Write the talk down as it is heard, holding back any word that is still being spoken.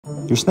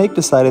Your snake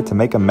decided to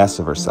make a mess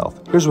of herself.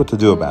 Here's what to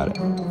do about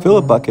it. Fill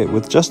a bucket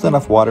with just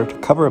enough water to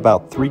cover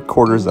about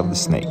 3/4 of the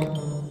snake,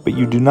 but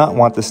you do not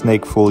want the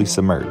snake fully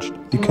submerged.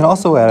 You can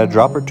also add a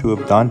drop or two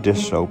of Dawn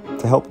dish soap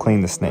to help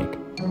clean the snake.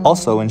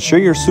 Also, ensure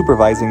you're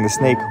supervising the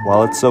snake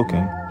while it's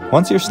soaking.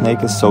 Once your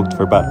snake is soaked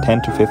for about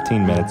 10 to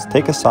 15 minutes,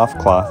 take a soft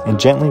cloth and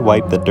gently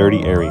wipe the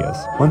dirty areas.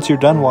 Once you're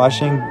done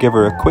washing, give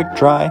her a quick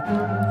dry,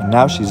 and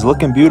now she's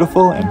looking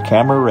beautiful and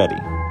camera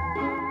ready.